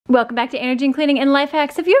Welcome back to Energy and Cleaning and Life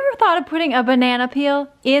Hacks. Have you ever thought of putting a banana peel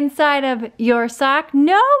inside of your sock?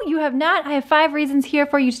 No, you have not. I have 5 reasons here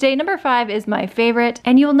for you today. Number 5 is my favorite,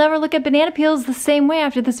 and you will never look at banana peels the same way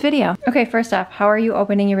after this video. Okay, first off, how are you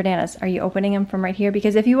opening your bananas? Are you opening them from right here?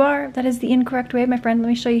 Because if you are, that is the incorrect way, my friend. Let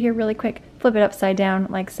me show you here really quick. Flip it upside down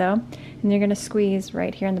like so, and you're gonna squeeze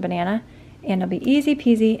right here in the banana. And it'll be easy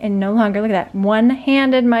peasy and no longer, look at that,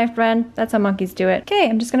 one-handed, my friend. That's how monkeys do it. Okay,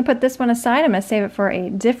 I'm just gonna put this one aside. I'm gonna save it for a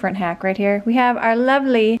different hack right here. We have our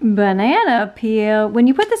lovely banana peel. When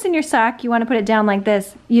you put this in your sock, you wanna put it down like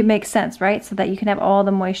this. It makes sense, right? So that you can have all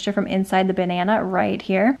the moisture from inside the banana right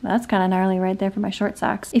here. That's kind of gnarly right there for my short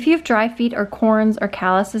socks. If you have dry feet or corns or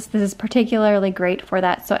calluses, this is particularly great for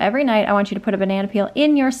that. So every night, I want you to put a banana peel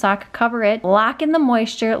in your sock, cover it, lock in the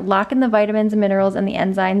moisture, lock in the vitamins and minerals and the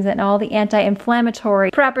enzymes and all the anti-inflammatory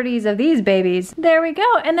properties of these babies. There we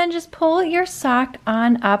go. And then just pull your sock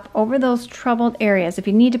on up over those troubled areas. If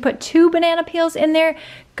you need to put 2 banana peels in there,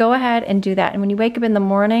 go ahead and do that. And when you wake up in the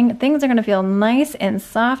morning, things are gonna feel nice and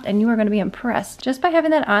soft and you are gonna be impressed. Just by having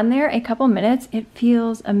that on there a couple minutes, it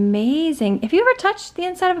feels amazing. If you ever touched the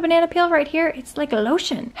inside of a banana peel right here, it's like a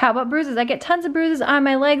lotion. How about bruises? I get tons of bruises on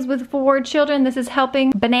my legs with 4 children. This is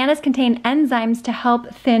helping. Bananas contain enzymes to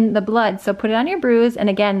help thin the blood. So put it on your bruise, and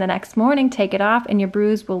again, the next morning, take it off and your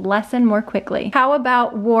bruise will lessen more quickly. How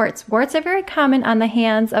about warts? Warts are very common on the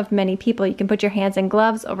hands of many people. You can put your hands in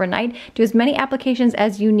gloves overnight. Do as many applications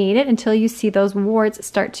as you need it until you see those warts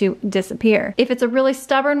start to disappear. If it's a really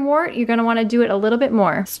stubborn wart, you're gonna wanna do it a little bit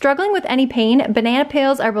more. Struggling with any pain, banana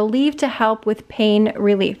peels are believed to help with pain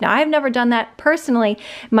relief. Now, I've never done that personally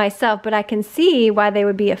myself, but I can see why they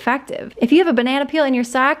would be effective. If you have a banana peel in your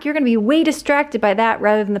sock, you're gonna be way distracted by that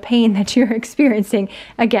rather than the pain that you're experiencing.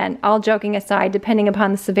 Again, all joking aside, depending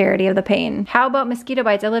upon the severity of the pain. How about mosquito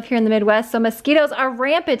bites? I live here in the Midwest, so mosquitoes are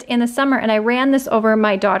rampant in the summer, and I ran this over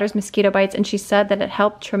my daughter's mosquito bites, and she said that it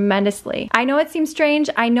helped tremendously. I know it seems strange,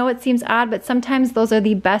 I know it seems odd, but sometimes those are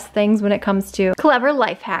the best things when it comes to clever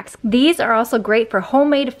life hacks. These are also great for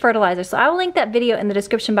homemade fertilizer, so I will link that video in the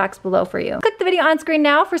description box below for you. Click the video on screen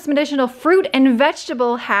now for some additional fruit and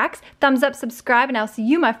vegetable hacks. Thumbs up, subscribe, and I'll see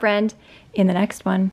you, my friend, in the next one.